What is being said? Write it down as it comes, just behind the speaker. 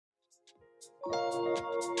Hello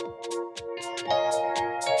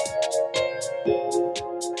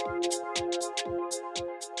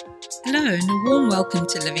and a warm welcome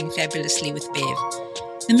to Living Fabulously with Bev.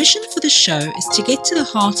 The mission for the show is to get to the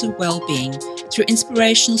heart of well-being through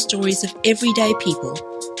inspirational stories of everyday people,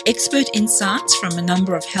 expert insights from a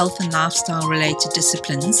number of health and lifestyle-related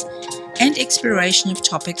disciplines, and exploration of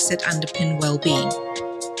topics that underpin well-being.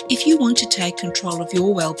 If you want to take control of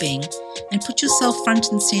your well-being and put yourself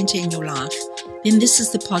front and center in your life, then this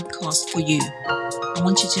is the podcast for you. I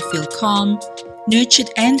want you to feel calm, nurtured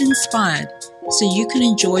and inspired so you can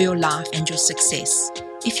enjoy your life and your success.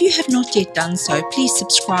 If you have not yet done so, please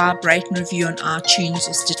subscribe, rate and review on iTunes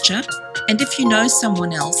or Stitcher. And if you know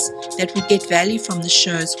someone else that would get value from the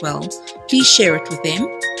show as well, please share it with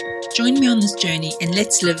them. Join me on this journey and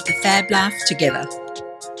let's live the fab life together.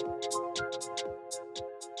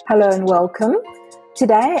 Hello and welcome.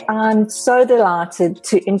 Today I'm so delighted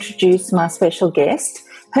to introduce my special guest.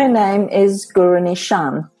 Her name is Guru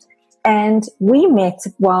Nishan. And we met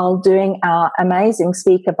while doing our amazing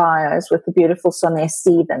speaker bios with the beautiful Sonia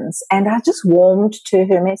Stevens. And I just warmed to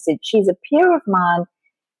her message. She's a peer of mine,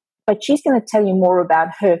 but she's going to tell you more about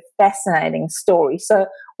her fascinating story. So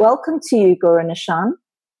welcome to you, Guru Nishan.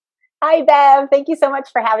 Hi, Bev. Thank you so much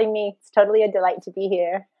for having me. It's totally a delight to be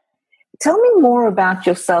here. Tell me more about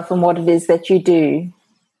yourself and what it is that you do.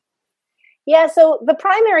 Yeah, so the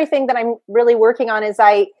primary thing that I'm really working on is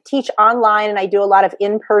I teach online and I do a lot of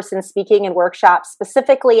in-person speaking and workshops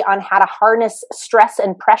specifically on how to harness stress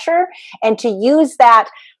and pressure and to use that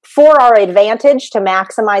for our advantage to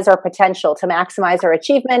maximize our potential, to maximize our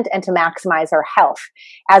achievement, and to maximize our health,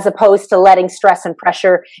 as opposed to letting stress and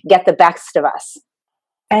pressure get the best of us.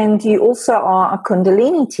 And you also are a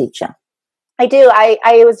Kundalini teacher. I do. I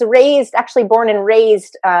was actually born and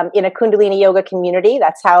raised in a Kundalini yoga community.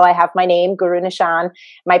 That's how I have my name, Guru Nishan.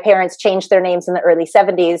 My parents changed their names in the early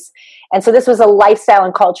 70s. And so this was a lifestyle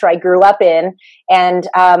and culture I grew up in. And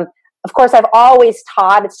of course, I've always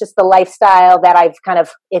taught. It's just the lifestyle that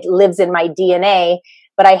it lives in my DNA.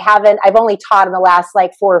 But I've only taught in the last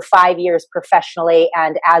 4 or 5 years professionally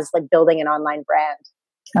and as building an online brand.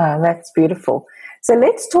 Oh, that's beautiful. So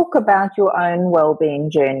let's talk about your own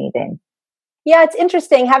well-being journey then. Yeah, it's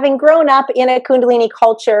interesting. Having grown up in a Kundalini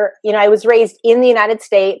culture, I was raised in the United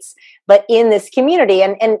States, but in this community.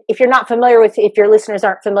 And if your listeners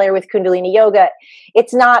aren't familiar with Kundalini yoga,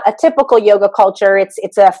 it's not a typical yoga culture.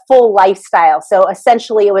 It's a full lifestyle. So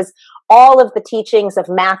essentially it was all of the teachings of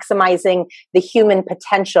maximizing the human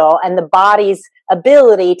potential and the body's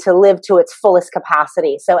ability to live to its fullest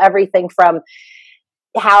capacity. So everything from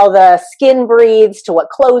how the skin breathes, to what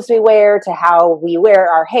clothes we wear, to how we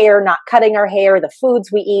wear our hair, not cutting our hair, the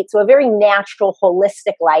foods we eat. So a very natural,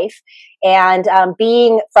 holistic life. And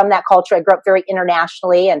being from that culture, I grew up very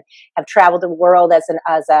internationally and have traveled the world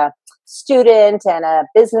as a student and a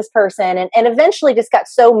business person, and eventually just got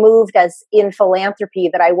so moved in philanthropy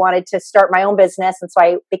that I wanted to start my own business. And so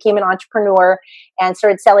I became an entrepreneur and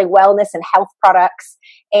started selling wellness and health products,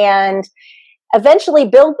 and eventually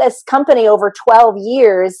built this company over 12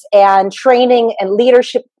 years and training and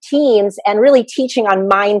leadership teams and really teaching on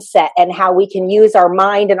mindset and how we can use our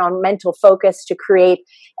mind and our mental focus to create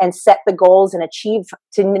and set the goals and achieve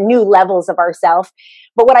to new levels of ourselves.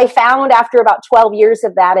 But what I found after about 12 years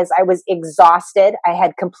of that is I was exhausted. I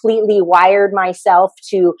had completely wired myself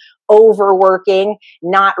to overworking,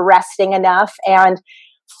 not resting enough, and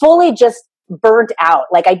fully just burnt out.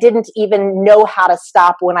 I didn't even know how to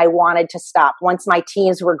stop when I wanted to stop. Once my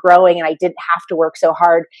teams were growing and I didn't have to work so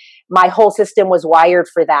hard, my whole system was wired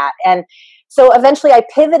for that. And so eventually I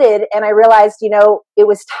pivoted and I realized, it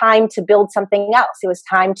was time to build something else. It was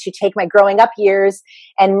time to take my growing up years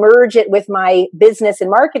and merge it with my business and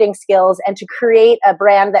marketing skills and to create a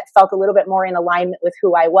brand that felt a little bit more in alignment with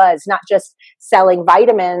who I was, not just selling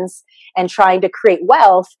vitamins and trying to create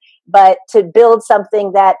wealth, but to build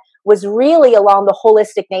something that was really along the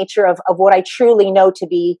holistic nature of what I truly know to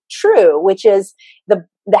be true, which is the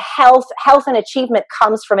health and achievement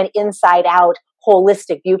comes from an inside out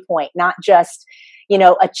holistic viewpoint, not just,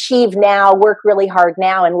 achieve now, work really hard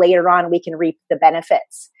now, and later on we can reap the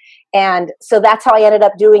benefits. And so that's how I ended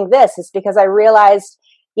up doing this, is because I realized,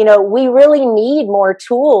 we really need more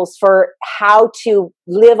tools for how to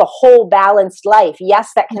live a whole balanced life.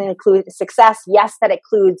 Yes, that can include success. Yes, that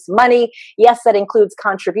includes money. Yes, that includes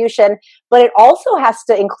contribution. But it also has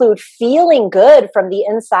to include feeling good from the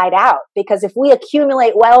inside out. Because if we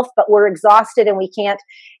accumulate wealth, but we're exhausted and we can't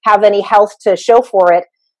have any health to show for it,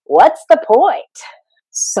 what's the point?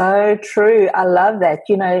 So true. I love that.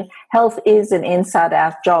 Health is an inside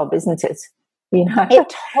out job, isn't it?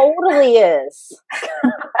 It totally is.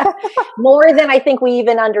 more than I think we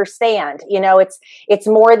even understand. It's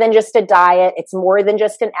more than just a diet. It's more than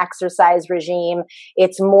just an exercise regime.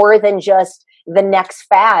 It's more than just the next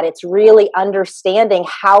fad. It's really understanding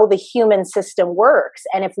how the human system works.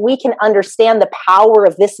 And if we can understand the power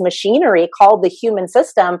of this machinery called the human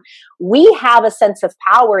system, we have a sense of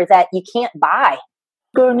power that you can't buy.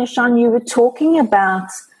 Guru Nishan, you were talking about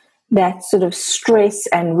that sort of stress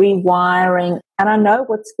and rewiring. And I know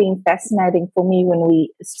what's been fascinating for me when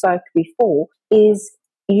we spoke before is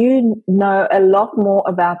you know a lot more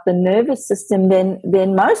about the nervous system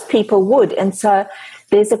than most people would. And so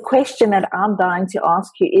there's a question that I'm dying to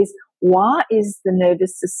ask you is, why is the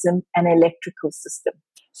nervous system an electrical system?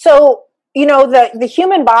 So, the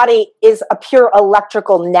human body is a pure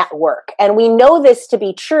electrical network. And we know this to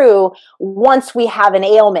be true once we have an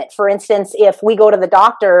ailment. For instance, if we go to the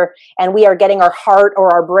doctor and we are getting our heart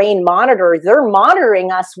or our brain monitored, they're monitoring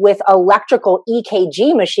us with electrical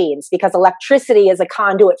EKG machines because electricity is a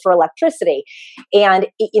conduit for electricity. And,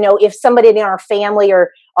 if somebody in our family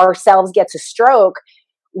or ourselves gets a stroke,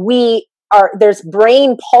 there's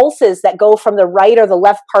brain pulses that go from the right or the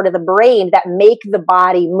left part of the brain that make the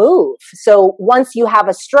body move. So once you have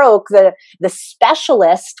a stroke, the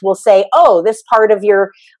specialist will say, oh, this part of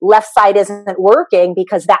your left side isn't working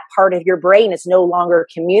because that part of your brain is no longer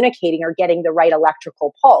communicating or getting the right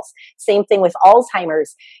electrical pulse. Same thing with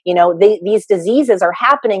Alzheimer's. These diseases are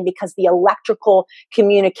happening because the electrical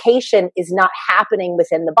communication is not happening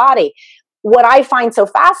within the body. What I find so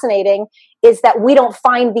fascinating is that we don't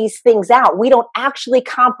find these things out. We don't actually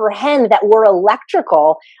comprehend that we're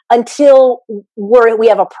electrical until we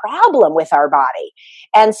have a problem with our body.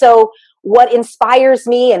 And so what inspires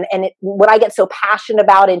me and what I get so passionate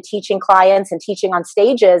about in teaching clients and teaching on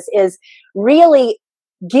stages is really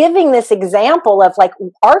giving this example of like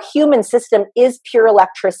our human system is pure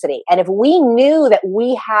electricity. And if we knew that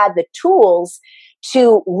we had the tools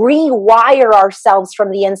to rewire ourselves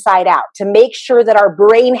from the inside out, to make sure that our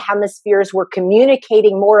brain hemispheres were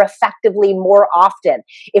communicating more effectively more often.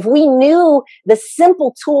 If we knew the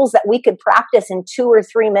simple tools that we could practice in 2 or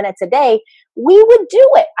 3 minutes a day, we would do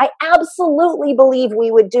it. I absolutely believe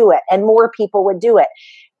we would do it, and more people would do it.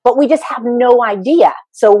 But we just have no idea.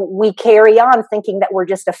 So we carry on thinking that we're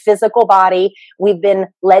just a physical body. We've been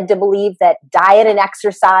led to believe that diet and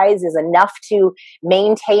exercise is enough to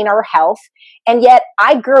maintain our health. And yet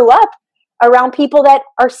I grew up around people that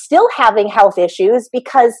are still having health issues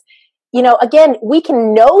because, again, we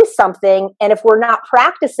can know something, and if we're not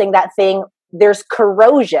practicing that thing, there's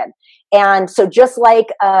corrosion. And so just like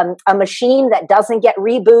a machine that doesn't get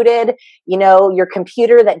rebooted, your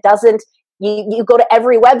computer that doesn't, you go to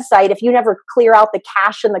every website, if you never clear out the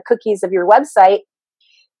cache and the cookies of your website,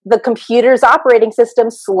 the computer's operating system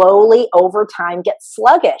slowly over time gets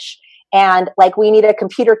sluggish. And like we need a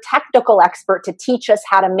computer technical expert to teach us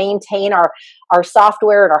how to maintain our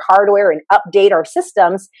software and our hardware and update our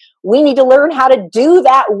systems. We need to learn how to do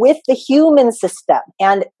that with the human system.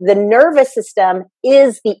 And the nervous system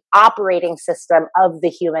is the operating system of the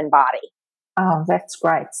human body. Oh, that's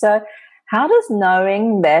great. So how does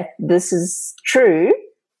knowing that this is true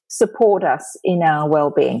support us in our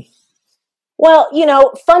well-being? Well,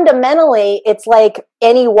 fundamentally, it's like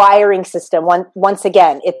any wiring system. Once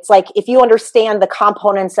again, it's like if you understand the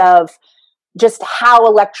components of just how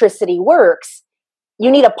electricity works,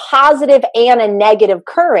 you need a positive and a negative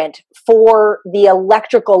current for the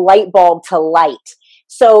electrical light bulb to light.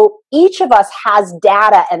 So each of us has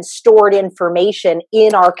data and stored information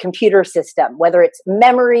in our computer system, whether it's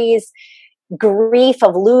memories, grief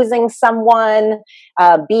of losing someone,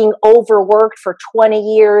 being overworked for 20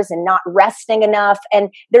 years and not resting enough. And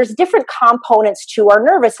there's different components to our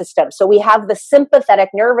nervous system. So we have the sympathetic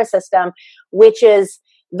nervous system, which is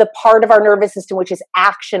the part of our nervous system which is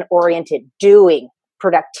action-oriented, doing,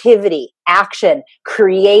 productivity, action,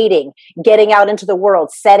 creating, getting out into the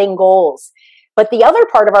world, setting goals. But the other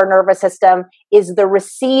part of our nervous system is the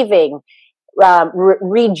receiving,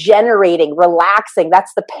 regenerating, relaxing.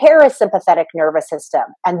 That's the parasympathetic nervous system.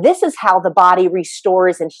 And this is how the body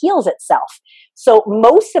restores and heals itself. So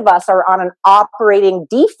most of us are on an operating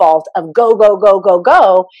default of go, go, go, go,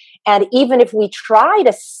 go. And even if we try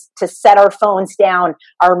to set our phones down,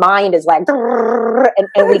 our mind is like,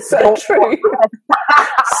 and we so don't. True.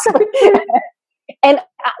 So true. And,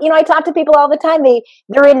 I talk to people all the time.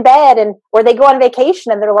 They're in bed or they go on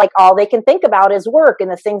vacation and they're like, all they can think about is work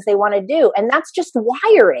and the things they want to do. And that's just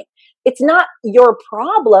wiring. It's not your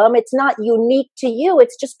problem. It's not unique to you.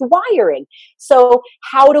 It's just wiring. So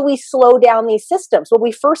how do we slow down these systems? Well,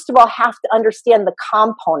 we first of all have to understand the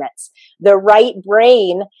components. The right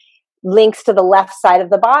brain links to the left side of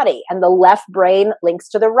the body, and the left brain links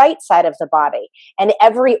to the right side of the body. And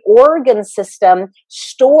every organ system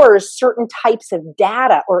stores certain types of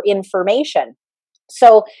data or information.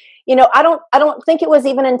 So, I don't think it was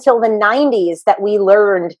even until the 90s that we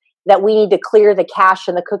learned that we need to clear the cache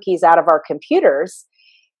and the cookies out of our computers,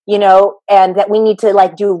 and that we need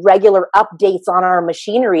to do regular updates on our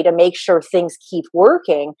machinery to make sure things keep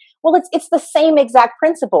working. Well, it's the same exact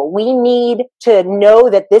principle. We need to know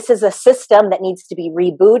that this is a system that needs to be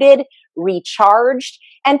rebooted, recharged,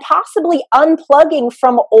 and possibly unplugging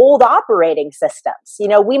from old operating systems.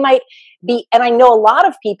 We might be, and I know a lot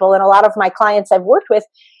of people and a lot of my clients I've worked with,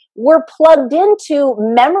 we're plugged into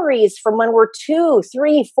memories from when we're 2,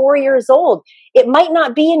 3, 4 years old. It might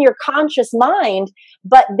not be in your conscious mind,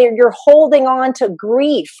 but you're holding on to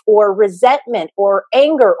grief or resentment or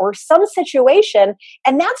anger or some situation,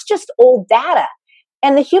 and that's just old data.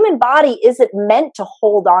 And the human body isn't meant to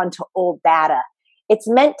hold on to old data. It's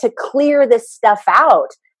meant to clear this stuff out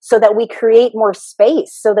so that we create more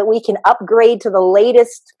space, so that we can upgrade to the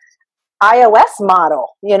latest iOS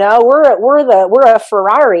model. We're a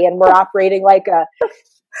Ferrari, and we're operating like an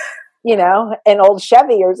old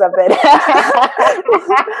Chevy or something.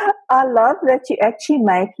 I love that you're actually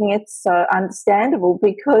making it so understandable,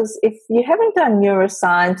 because if you haven't done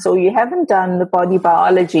neuroscience or you haven't done the body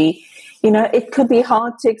biology, it could be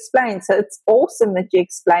hard to explain. So it's awesome that you're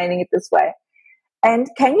explaining it this way. And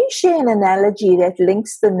can you share an analogy that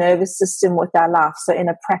links the nervous system with our life, so in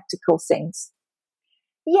a practical sense?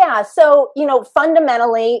 Yeah. So,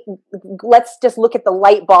 fundamentally, let's just look at the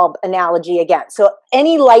light bulb analogy again. So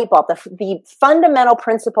any light bulb, the fundamental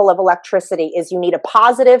principle of electricity is you need a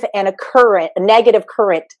positive and a negative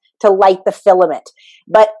current to light the filament.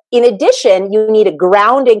 But in addition, you need a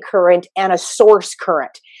grounding current and a source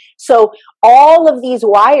current. So all of these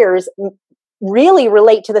wires really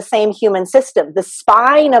relate to the same human system. The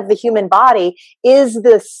spine of the human body is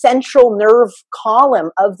the central nerve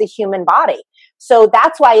column of the human body. So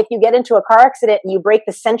that's why if you get into a car accident and you break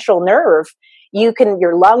the central nerve,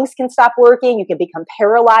 your lungs can stop working. You can become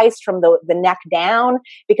paralyzed from the neck down,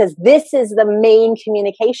 because this is the main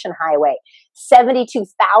communication highway.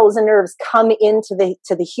 72,000 nerves come into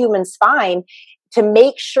the human spine to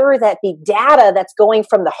make sure that the data that's going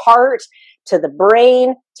from the heart to the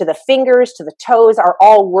brain, to the fingers, to the toes are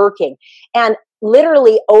all working. And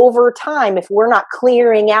literally over time, if we're not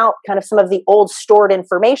clearing out kind of some of the old stored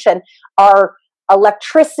information, our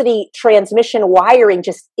electricity transmission wiring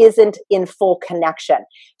just isn't in full connection.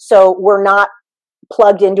 So we're not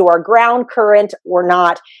plugged into our ground current, we're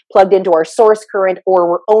not plugged into our source current, or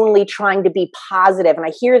we're only trying to be positive. And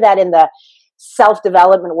I hear that in the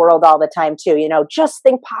self-development world all the time too, just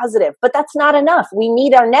think positive. But that's not enough. We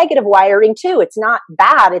need our negative wiring too. It's not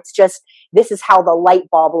bad. It's just, this is how the light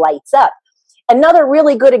bulb lights up. Another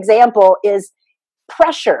really good example is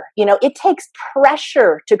pressure. It takes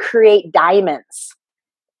pressure to create diamonds.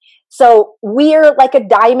 So we're like a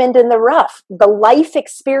diamond in the rough. The life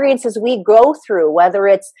experiences we go through, whether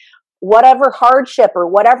it's whatever hardship or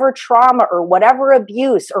whatever trauma or whatever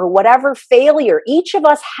abuse or whatever failure, each of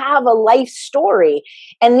us have a life story.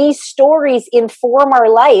 And these stories inform our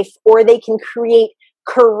life, or they can create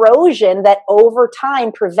corrosion that over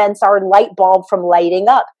time prevents our light bulb from lighting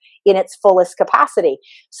up in its fullest capacity.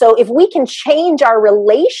 So if we can change our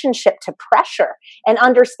relationship to pressure and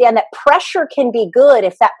understand that pressure can be good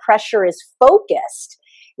if that pressure is focused,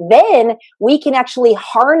 then we can actually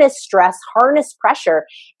harness stress, harness pressure,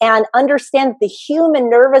 and understand that the human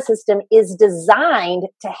nervous system is designed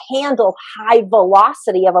to handle high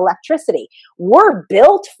velocity of electricity. We're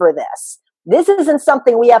built for this. This isn't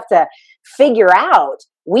something we have to figure out.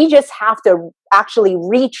 We just have to actually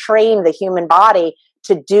retrain the human body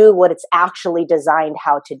to do what it's actually designed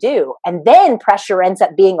how to do. And then pressure ends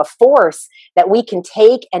up being a force that we can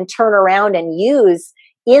take and turn around and use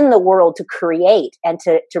in the world to create and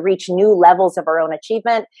to reach new levels of our own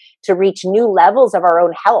achievement, to reach new levels of our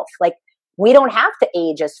own health. Like, we don't have to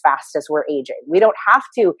age as fast as we're aging. We don't have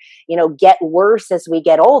to, get worse as we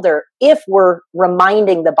get older if we're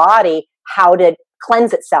reminding the body how to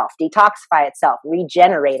cleanse itself, detoxify itself,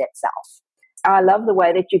 regenerate itself. I love the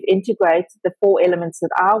way that you've integrated the 4 elements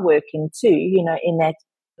that I work in too, in that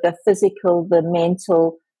the physical, the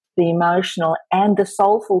mental, the emotional, and the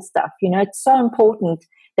soulful stuff. It's so important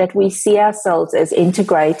that we see ourselves as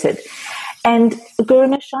integrated. And Guru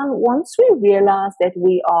Nishan, once we realize that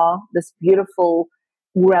we are this beautiful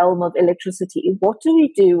realm of electricity, what do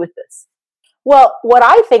we do with this? Well, what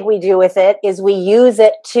I think we do with it is we use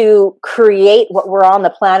it to create what we're on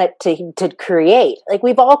the planet to create. Like,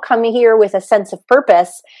 we've all come here with a sense of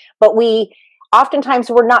purpose, but we oftentimes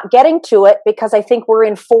we're not getting to it because I think we're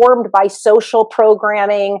informed by social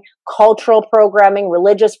programming, cultural programming,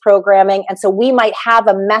 religious programming. And so we might have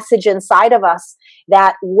a message inside of us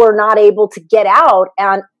that we're not able to get out.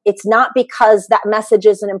 And it's not because that message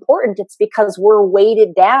isn't important. It's because we're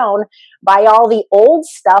weighted down by all the old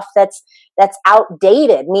stuff that's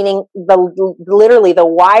outdated, meaning literally the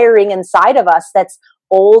wiring inside of us that's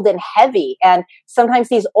old and heavy. And sometimes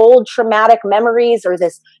these old traumatic memories or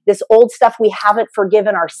this old stuff we haven't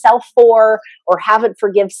forgiven ourselves for or haven't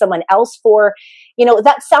forgiven someone else for,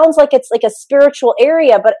 that sounds like it's like a spiritual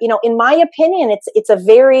area. But, in my opinion, it's a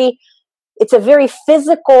very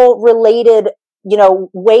physical related,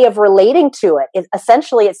 way of relating to it.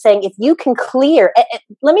 Essentially, it's saying if you can clear,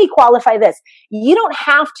 let me qualify this.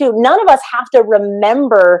 None of us have to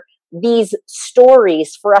remember these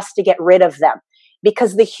stories for us to get rid of them.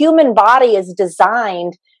 Because the human body is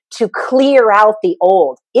designed to clear out the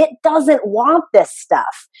old. It doesn't want this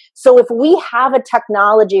stuff. So if we have a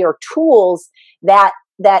technology or tools that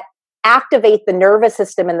activate the nervous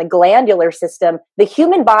system and the glandular system, the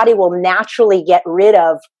human body will naturally get rid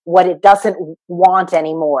of what it doesn't want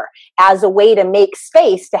anymore as a way to make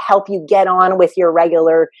space to help you get on with your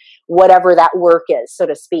regular, whatever that work is, so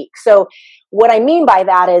to speak. So what I mean by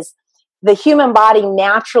that is the human body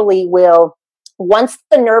naturally will, once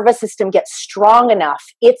the nervous system gets strong enough,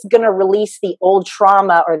 it's going to release the old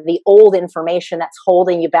trauma or the old information that's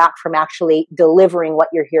holding you back from actually delivering what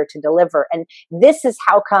you're here to deliver. And this is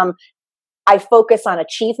how come I focus on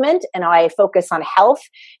achievement and I focus on health,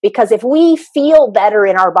 because if we feel better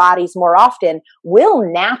in our bodies more often, we'll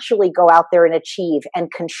naturally go out there and achieve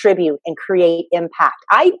and contribute and create impact.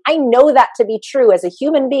 I know that to be true. As a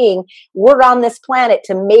human being, we're on this planet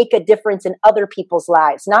to make a difference in other people's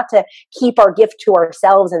lives, not to keep our gift to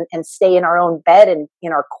ourselves and stay in our own bed and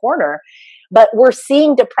in our corner. But we're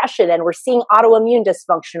seeing depression and we're seeing autoimmune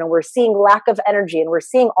dysfunction and we're seeing lack of energy and we're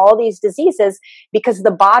seeing all these diseases because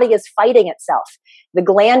the body is fighting itself. The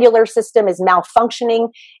glandular system is malfunctioning.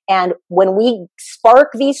 And when we spark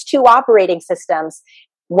these two operating systems,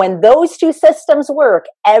 when those two systems work,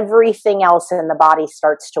 everything else in the body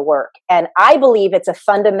starts to work. And I believe it's a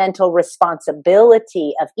fundamental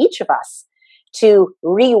responsibility of each of us to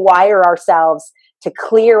rewire ourselves, to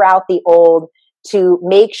clear out the old, to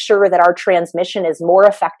make sure that our transmission is more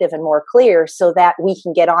effective and more clear so that we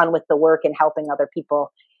can get on with the work and helping other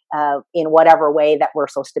people in whatever way that we're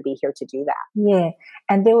supposed to be here to do that. Yeah.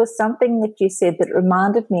 And there was something that you said that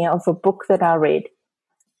reminded me of a book that I read.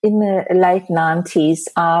 In the late 90s,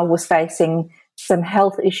 I was facing some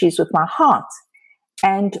health issues with my heart.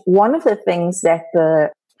 And one of the things that the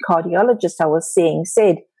cardiologist I was seeing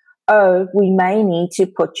said, we may need to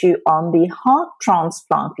put you on the heart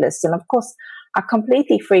transplant list. And of course, I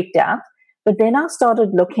completely freaked out, but then I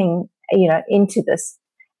started looking, into this,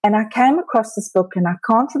 and I came across this book, and I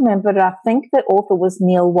can't remember it. I think the author was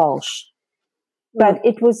Neil Walsh, but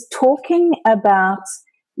it was talking about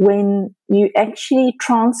when you actually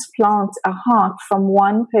transplant a heart from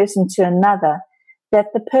one person to another, that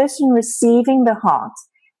the person receiving the heart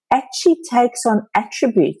actually takes on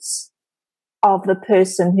attributes of the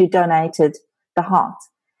person who donated the heart.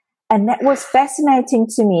 And that was fascinating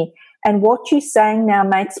to me. And what you're saying now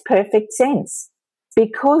makes perfect sense,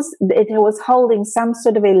 because it was holding some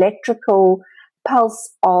sort of electrical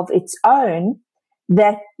pulse of its own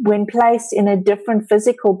that when placed in a different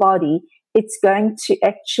physical body, it's going to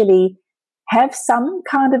actually have some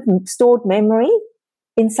kind of stored memory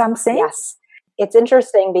in some sense. Yes. It's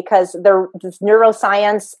interesting because this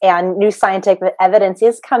neuroscience and new scientific evidence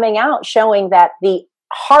is coming out showing that the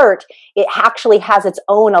heart, it actually has its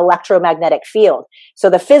own electromagnetic field. So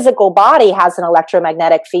the physical body has an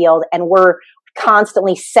electromagnetic field, and we're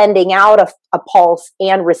constantly sending out a pulse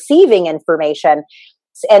and receiving information.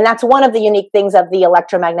 And that's one of the unique things of the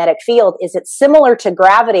electromagnetic field is it's similar to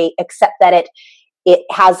gravity, except that it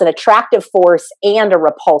has an attractive force and a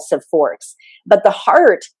repulsive force. But the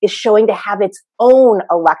heart is showing to have its own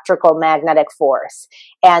electrical magnetic force.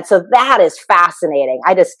 And so that is fascinating.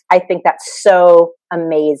 I think that's so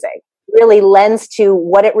amazing. It really lends to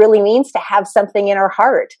what it really means to have something in our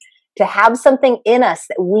heart, to have something in us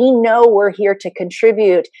that we know we're here to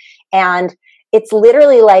contribute. And it's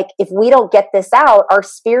literally like, if we don't get this out, our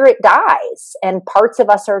spirit dies and parts of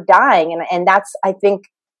us are dying. And that's, I think,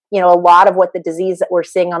 a lot of what the disease that we're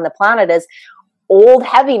seeing on the planet is. Old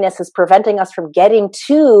heaviness is preventing us from getting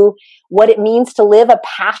to what it means to live a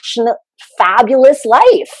passionate, fabulous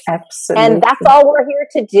life. Absolutely. And that's all we're here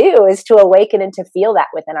to do, is to awaken and to feel that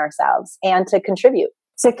within ourselves and to contribute.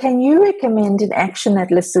 So can you recommend an action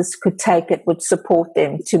that listeners could take that would support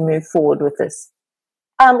them to move forward with this?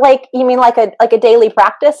 Like, you mean like a daily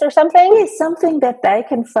practice or something? Yes, something that they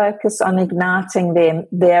can focus on igniting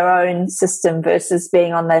their own system versus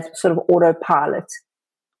being on that sort of autopilot.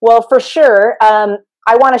 Well, for sure.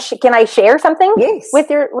 I want to. Can I share something? Yes. With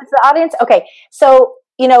the audience? Okay. So,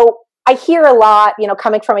 I hear a lot,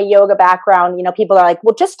 coming from a yoga background, people are like,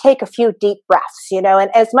 well, just take a few deep breaths, and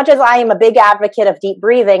as much as I am a big advocate of deep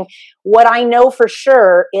breathing, what I know for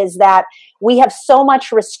sure is that we have so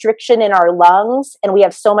much restriction in our lungs and we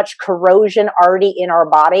have so much corrosion already in our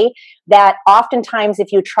body that oftentimes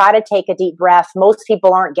if you try to take a deep breath, most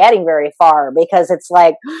people aren't getting very far because it's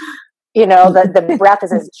like, the breath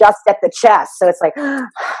is just at the chest. So it's like,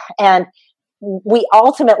 and we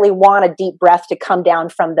ultimately want a deep breath to come down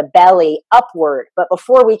from the belly upward. But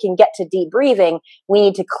before we can get to deep breathing, we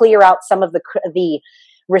need to clear out some of the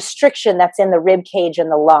restriction that's in the rib cage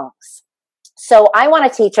and the lungs. So I want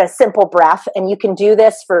to teach a simple breath, and you can do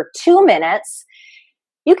this for 2 minutes.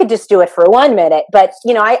 You could just do it for 1 minute, but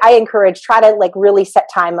I encourage, try to like really set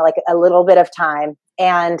time, like a little bit of time.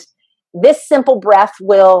 And this simple breath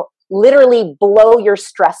will literally blow your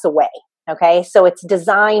stress away. Okay. So it's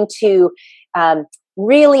designed to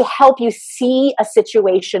really help you see a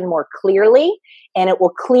situation more clearly, and it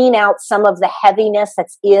will clean out some of the heaviness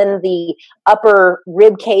that's in the upper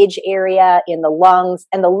rib cage area, in the lungs.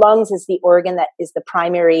 And the lungs is the organ that is the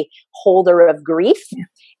primary holder of grief. Yeah.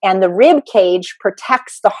 And the rib cage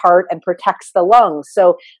protects the heart and protects the lungs.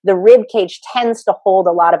 So the rib cage tends to hold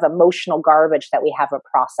a lot of emotional garbage that we haven't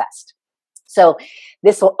processed. So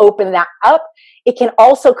this will open that up. It can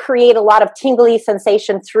also create a lot of tingly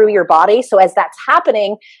sensation through your body. So as that's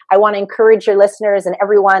happening, I want to encourage your listeners and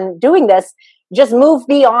everyone doing this, just move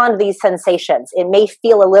beyond these sensations. It may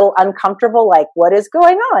feel a little uncomfortable, like what is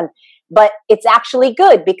going on? But it's actually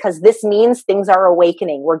good because this means things are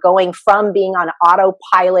awakening. We're going from being on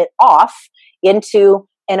autopilot off into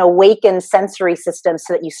an awakened sensory system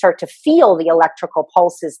so that you start to feel the electrical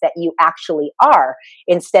pulses that you actually are,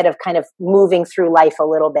 instead of kind of moving through life a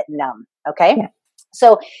little bit numb. Okay. Yeah.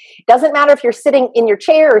 So it doesn't matter if you're sitting in your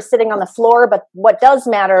chair or sitting on the floor, but what does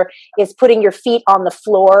matter is putting your feet on the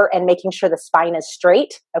floor and making sure the spine is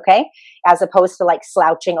straight. Okay. As opposed to like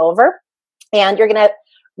slouching over. And you're going to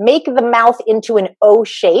make the mouth into an O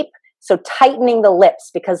shape. So tightening the lips,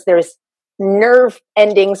 because there's nerve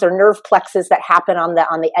endings or nerve plexus that happen on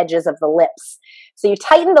the edges of the lips. So you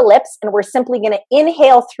tighten the lips, and we're simply going to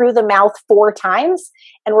inhale through the mouth 4 times,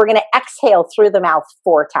 and we're going to exhale through the mouth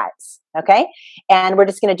 4 times. Okay. And we're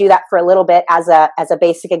just going to do that for a little bit as a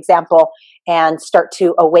basic example and start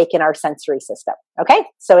to awaken our sensory system. Okay.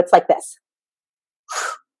 So it's like this.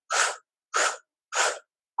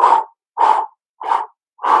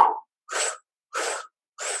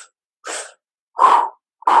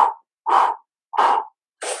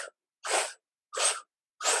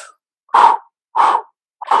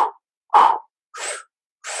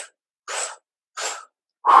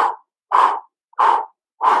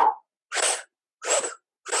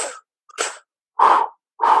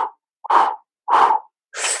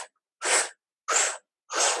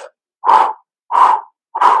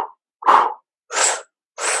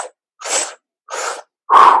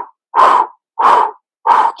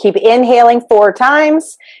 Keep inhaling 4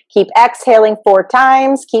 times. Keep exhaling 4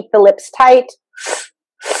 times. Keep the lips tight.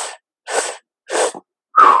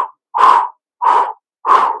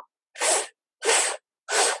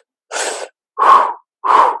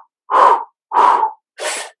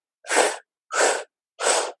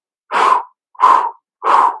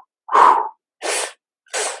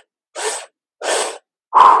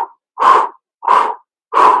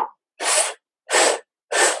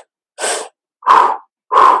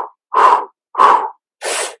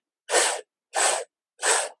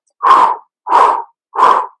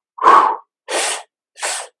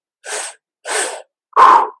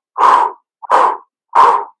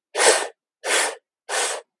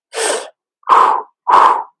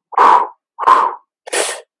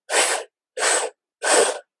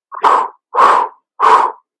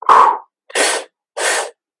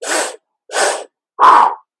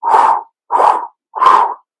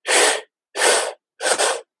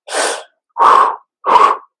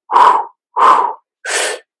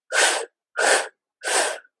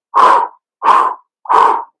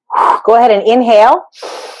 Go ahead and inhale.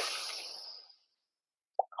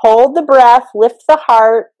 Hold the breath, lift the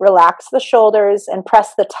heart, relax the shoulders, and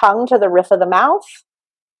press the tongue to the roof of the mouth.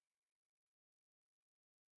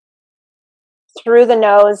 Through the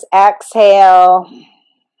nose, exhale.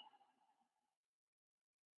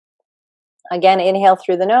 Again, inhale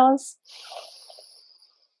through the nose.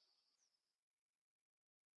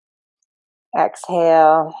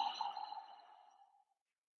 Exhale.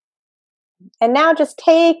 And now just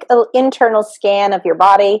take an internal scan of your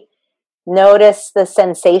body. Notice the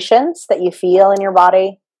sensations that you feel in your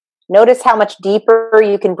body. Notice how much deeper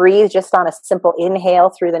you can breathe just on a simple inhale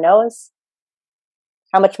through the nose.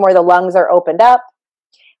 How much more the lungs are opened up.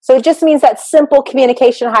 So it just means that simple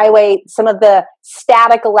communication highway, some of the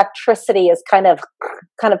static electricity is kind of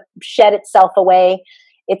shed itself away.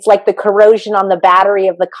 It's like the corrosion on the battery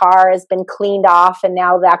of the car has been cleaned off, and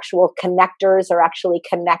now the actual connectors are actually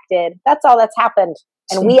connected. That's all that's happened.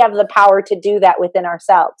 And we have the power to do that within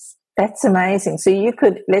ourselves. That's amazing. So you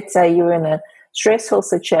could, let's say you were in a stressful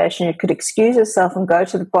situation, you could excuse yourself and go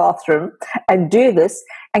to the bathroom and do this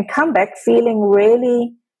and come back feeling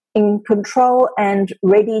really in control and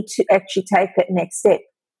ready to actually take that next step.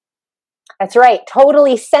 That's right.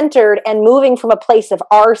 Totally centered and moving from a place of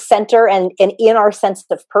our center and in our sense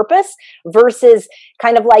of purpose versus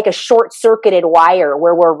kind of like a short-circuited wire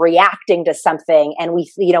where we're reacting to something and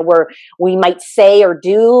we might say or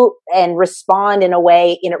do and respond in a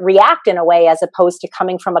way, react in a way as opposed to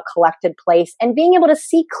coming from a collected place and being able to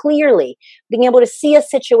see clearly, being able to see a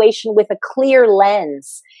situation with a clear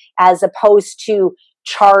lens as opposed to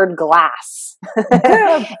charred glass.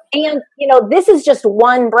 And, this is just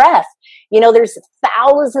one breath. There's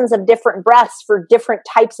thousands of different breaths for different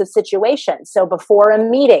types of situations. So before a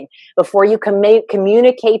meeting, before you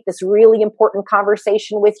communicate this really important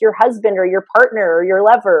conversation with your husband or your partner or your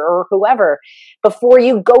lover or whoever, before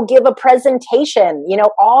you go give a presentation,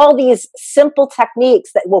 all these simple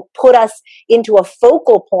techniques that will put us into a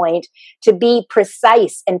focal point to be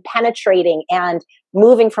precise and penetrating and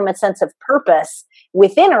moving from a sense of purpose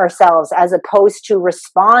within ourselves as opposed to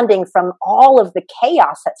responding from all of the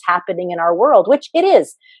chaos that's happening in our world, which it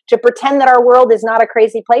is. To pretend that our world is not a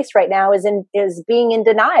crazy place right now is being in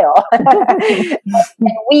denial. And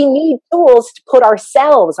we need tools to put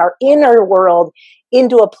ourselves, our inner world,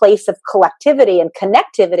 into a place of collectivity and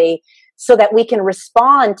connectivity so that we can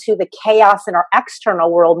respond to the chaos in our external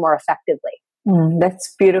world more effectively.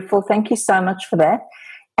 That's beautiful. Thank you so much for that.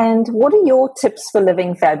 And what are your tips for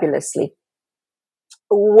living fabulously?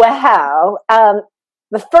 Wow.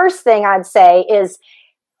 The first thing I'd say is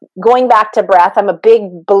going back to breath. I'm a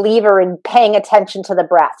big believer in paying attention to the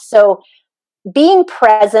breath. So being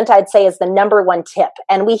present, I'd say, is the number one tip.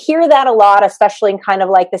 And we hear that a lot, especially in kind of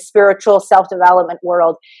like the spiritual self-development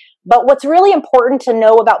world. But what's really important to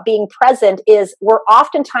know about being present is we're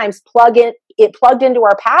oftentimes plugged into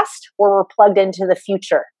our past, or we're plugged into the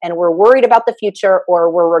future, and we're worried about the future,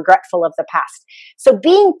 or we're regretful of the past. So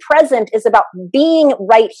being present is about being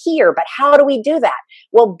right here. But how do we do that?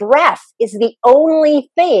 Well, breath is the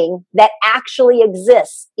only thing that actually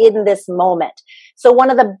exists in this moment. So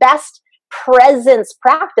one of the best presence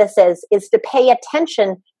practices is to pay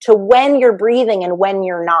attention to when you're breathing and when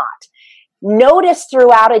you're not. Notice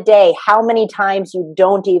throughout a day how many times you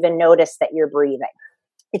don't even notice that you're breathing.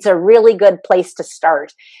 It's a really good place to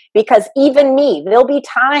start, because even me, there'll be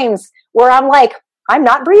times where I'm like, I'm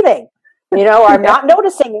not breathing, or I'm not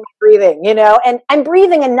noticing my breathing, and I'm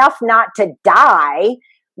breathing enough not to die,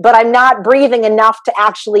 but I'm not breathing enough to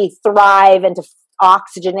actually thrive and to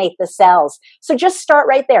oxygenate the cells. So just start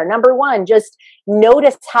right there. Number one, just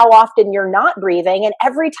notice how often you're not breathing. And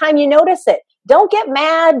every time you notice it, don't get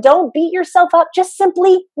mad. Don't beat yourself up. Just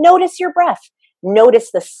simply notice your breath.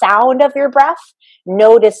 Notice the sound of your breath.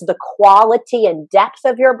 Notice the quality and depth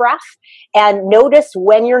of your breath. And notice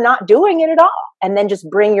when you're not doing it at all. And then just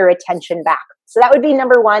bring your attention back. So that would be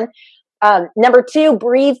number one. Number two,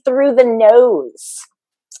 breathe through the nose.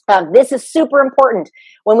 This is super important.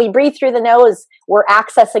 When we breathe through the nose, we're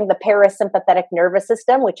accessing the parasympathetic nervous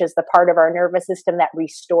system, which is the part of our nervous system that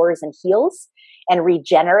restores and heals and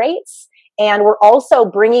regenerates. And we're also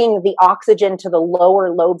bringing the oxygen to the lower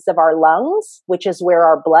lobes of our lungs, which is where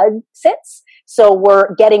our blood sits. So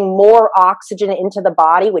we're getting more oxygen into the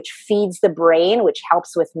body, which feeds the brain, which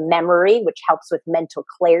helps with memory, which helps with mental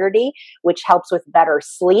clarity, which helps with better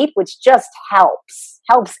sleep, which just helps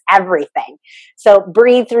everything. So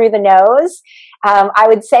breathe through the nose. I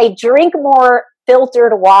would say drink more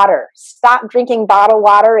filtered water. Stop drinking bottled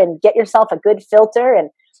water and get yourself a good filter. And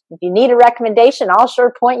if you need a recommendation, I'll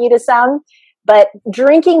sure point you to some. But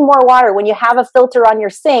drinking more water, when you have a filter on your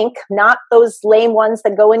sink, not those lame ones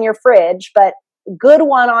that go in your fridge, but good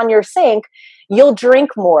one on your sink, you'll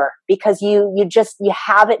drink more because you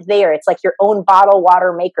have it there. It's like your own bottled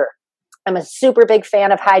water maker. I'm a super big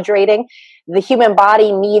fan of hydrating. The human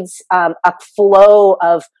body needs a flow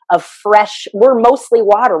of fresh, we're mostly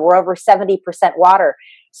water. We're over 70% water.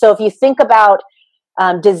 So if you think about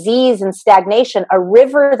disease and stagnation, a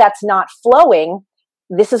river that's not flowing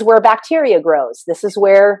this is where bacteria grows. This is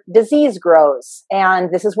where disease grows.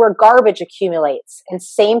 And this is where garbage accumulates. And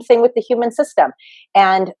same thing with the human system.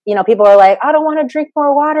 And, people are like, I don't want to drink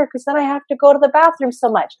more water because then I have to go to the bathroom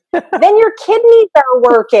so much. Then your kidneys are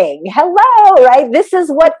working. Hello, right? This is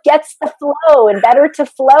what gets the flow, and better to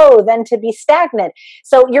flow than to be stagnant.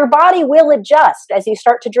 So your body will adjust. As you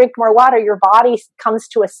start to drink more water, your body comes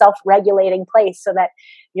to a self-regulating place so that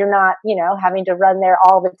you're not, having to run there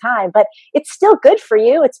all the time. But it's still good for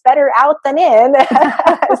you. It's better out than in.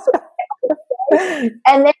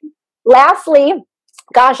 And then lastly,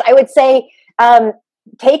 gosh, I would say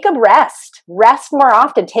take a rest more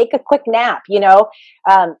often. Take a quick nap.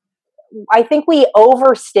 I think we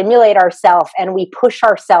overstimulate ourselves and we push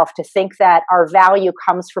ourselves to think that our value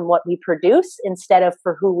comes from what we produce instead of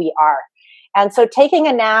for who we are. And so taking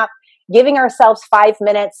a nap, giving ourselves 5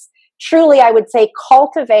 minutes, truly, I would say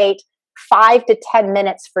cultivate 5 to 10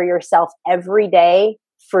 minutes for yourself every day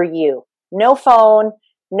for you. No phone,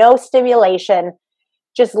 no stimulation.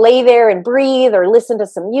 Just lay there and breathe or listen to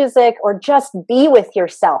some music or just be with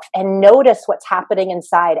yourself and notice what's happening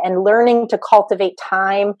inside. And learning to cultivate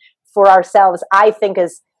time for ourselves, I think,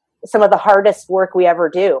 is some of the hardest work we ever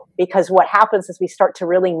do, because what happens is we start to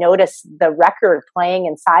really notice the record playing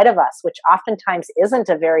inside of us, which oftentimes isn't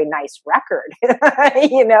a very nice record,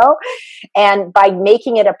 and by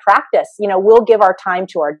making it a practice, we'll give our time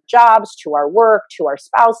to our jobs, to our work, to our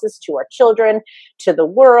spouses, to our children, to the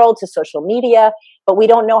world, to social media, but we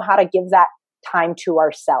don't know how to give that time to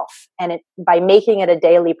ourselves. And by making it a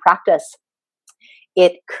daily practice,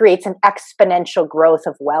 it creates an exponential growth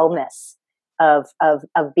of wellness, of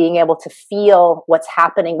being able to feel what's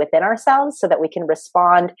happening within ourselves so that we can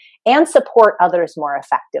respond and support others more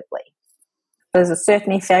effectively. Those are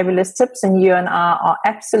certainly fabulous tips, and you and I are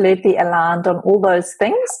absolutely aligned on all those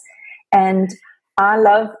things. And I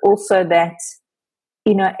love also that,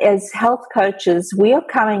 as health coaches, we are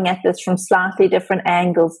coming at this from slightly different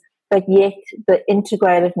angles, but yet the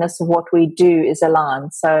integrativeness of what we do is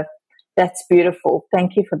aligned. So that's beautiful.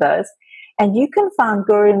 Thank you for those. And you can find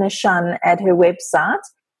Guru Nishan at her website.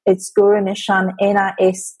 It's Guru Nishan,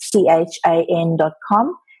 NISCHAN.com.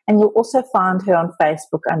 And you'll also find her on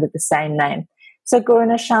Facebook under the same name. So Guru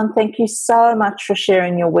Nishan, thank you so much for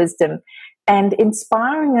sharing your wisdom and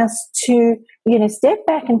inspiring us to, step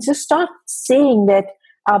back and to start seeing that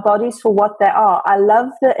our bodies for what they are. I love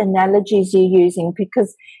the analogies you're using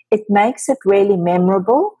because it makes it really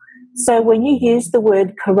memorable. So when you use the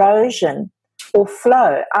word corrosion or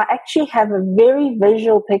flow, I actually have a very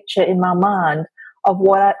visual picture in my mind of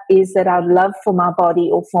what it is that I'd love for my body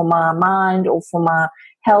or for my mind or for my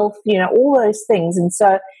health, all those things. And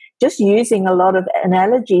so just using a lot of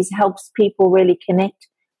analogies helps people really connect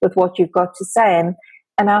with what you've got to say.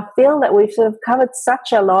 And I feel that we've sort of covered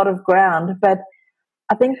such a lot of ground, but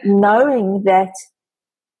I think knowing that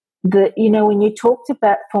when you talked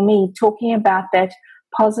about, for me, talking about that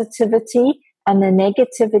positivity and the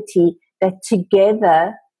negativity that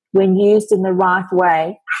together, when used in the right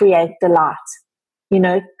way, create the light.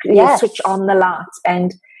 Yes. Switch on the light.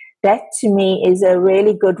 And that to me is a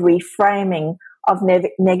really good reframing of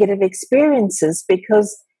negative experiences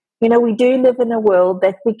because, we do live in a world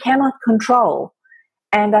that we cannot control.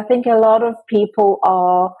 And I think a lot of people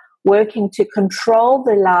are working to control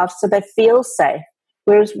their lives so they feel safe.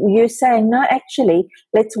 Whereas you're saying, no, actually,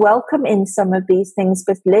 let's welcome in some of these things,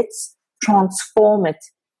 but let's transform it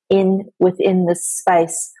within the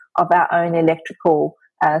space of our own electrical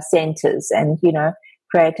centers and,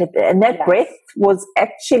 create it. And that breath was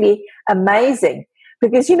actually amazing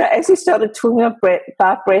because, as we started talking about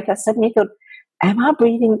breath, I suddenly thought, am I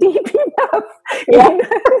breathing deep enough? Yeah.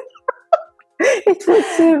 It was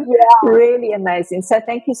really amazing. So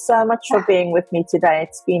thank you so much for being with me today.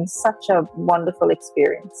 It's been such a wonderful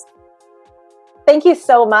experience. Thank you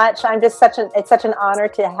so much. It's such an honor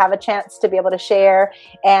to have a chance to be able to share.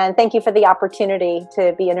 And thank you for the opportunity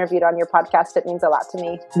to be interviewed on your podcast. It means a lot to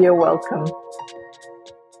me. You're welcome.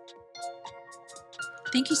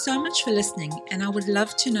 Thank you so much for listening, and I would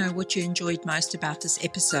love to know what you enjoyed most about this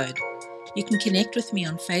episode. You can connect with me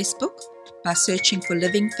on Facebook by searching for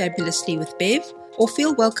Living Fabulously with Bev, or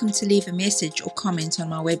feel welcome to leave a message or comment on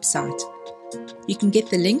my website. You can get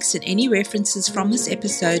the links and any references from this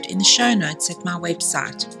episode in the show notes at my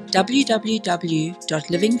website,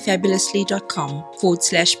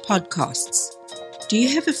 www.livingfabulously.com/podcasts. Do you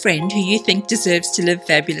have a friend who you think deserves to live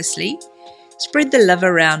fabulously? Spread the love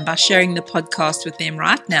around by sharing the podcast with them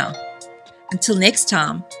right now. Until next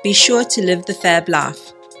time, be sure to live the fab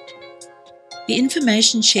life. The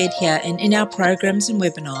information shared here and in our programs and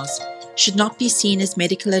webinars should not be seen as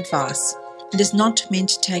medical advice and is not meant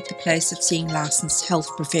to take the place of seeing licensed health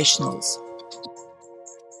professionals.